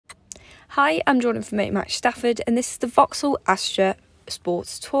Hi, I'm Jordan from Motor Match Stafford, and this is the Vauxhall Astra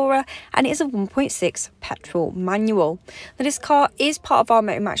Sports Tourer, and it is a 1.6 petrol manual. Now, this car is part of our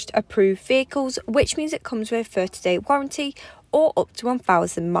Motor Match approved vehicles, which means it comes with a 30-day warranty or up to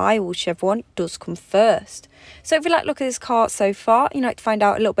 1,000 miles, whichever one does come first. So if you like to look at this car so far, you'd like to find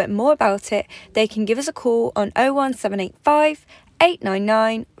out a little bit more about it, they can give us a call on 01785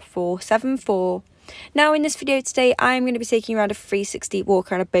 899 474. Now in this video today, I'm going to be taking you around a 360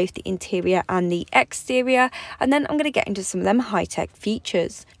 walk around of both the interior and the exterior, and then I'm going to get into some of them high-tech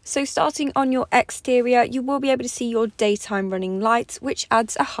features. So starting on your exterior, you will be able to see your daytime running lights, which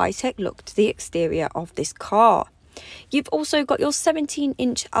adds a high-tech look to the exterior of this car. You've also got your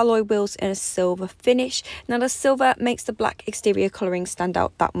 17-inch alloy wheels in a silver finish. Now the silver makes the black exterior colouring stand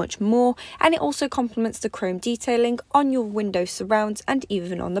out that much more, and it also complements the chrome detailing on your window surrounds and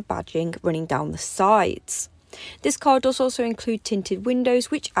even on the badging running down the sides. This car does also include tinted windows,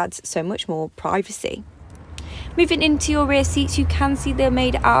 which adds so much more privacy. Moving into your rear seats, you can see they're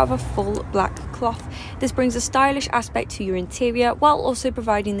made out of a full black cloth. This brings a stylish aspect to your interior while also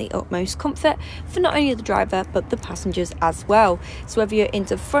providing the utmost comfort for not only the driver but the passengers as well. So whether you're in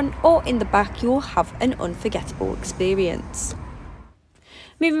the front or in the back, you'll have an unforgettable experience.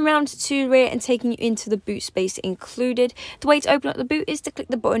 Moving around to the rear and taking you into the boot space included. The way to open up the boot is to click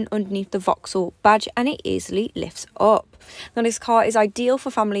the button underneath the Vauxhall badge and it easily lifts up. Now this car is ideal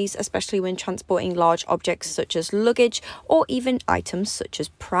for families, especially when transporting large objects such as luggage or even items such as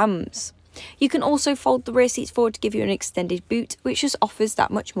prams. You can also fold the rear seats forward to give you an extended boot, which just offers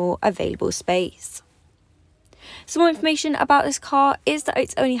that much more available space. Some more information about this car is that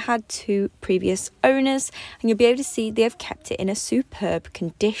it's only had 2 previous owners, and you'll be able to see they have kept it in a superb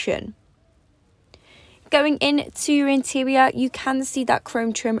condition. Going into your interior, you can see that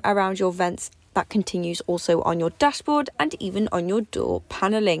chrome trim around your vents that continues also on your dashboard and even on your door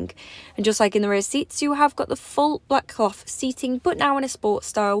panelling. And just like in the rear seats, you have got the full black cloth seating, but now in a sports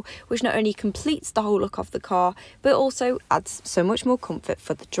style, which not only completes the whole look of the car, but also adds so much more comfort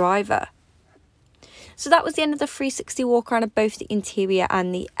for the driver. So that was the end of the 360 walk around of both the interior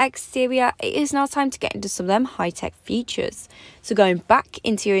and the exterior. It is now time to get into some of them high-tech features. So going back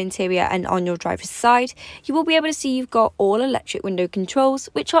into your interior and on your driver's side, you will be able to see you've got all electric window controls,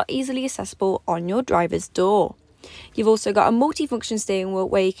 which are easily accessible on your driver's door. You've also got a multi-function steering wheel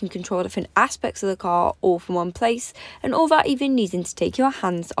where you can control different aspects of the car all from one place, and all without even needing to take your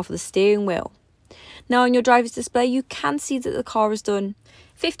hands off the steering wheel. Now on your driver's display, you can see that the car has done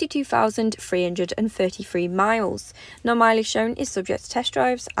 52,333 miles. Now mileage shown is subject to test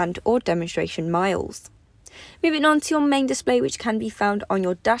drives and or demonstration miles. Moving on to your main display, which can be found on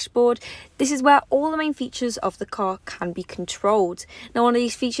your dashboard. This is where all the main features of the car can be controlled. Now one of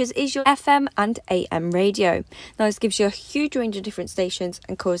these features is your FM and AM radio. Now this gives you a huge range of different stations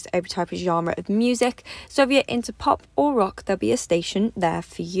and covers every type of genre of music. So if you're into pop or rock, there'll be a station there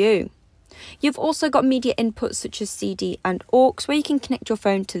for you. You've also got media inputs such as CD and aux, where you can connect your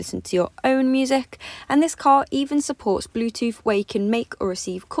phone to listen to your own music, and this car even supports Bluetooth, where you can make or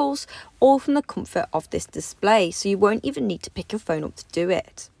receive calls all from the comfort of this display, so you won't even need to pick your phone up to do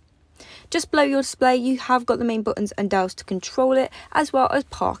it. Just below your display, you have got the main buttons and dials to control it, as well as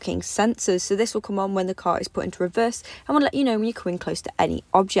parking sensors, so this will come on when the car is put into reverse and will let you know when you're coming close to any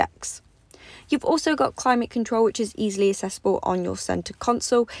objects. You've also got climate control, which is easily accessible on your centre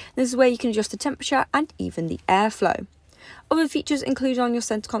console. This is where you can adjust the temperature and even the airflow. Other features included on your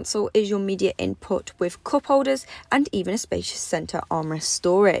centre console is your media input with cup holders and even a spacious centre armrest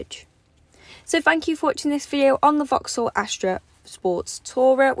storage. So thank you for watching this video on the Vauxhall Astra Sports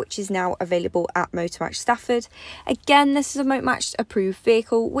Tourer, which is now available at Motor Match Stafford. Again, this is a Motor Match approved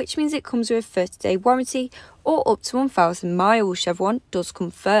vehicle, which means it comes with a 30-day warranty or up to 1,000 miles, whichever one does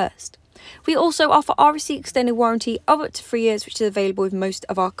come first. We also offer RSC extended warranty of up to 3 years, which is available with most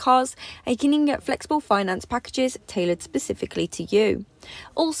of our cars, and you can even get flexible finance packages tailored specifically to you.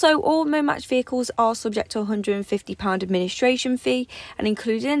 Also, all Motor Match vehicles are subject to a £150 administration fee, and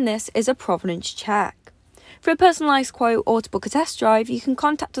included in this is a provenance check. For a personalised quote or to book a test drive, you can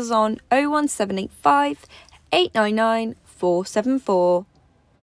contact us on 01785 899 474.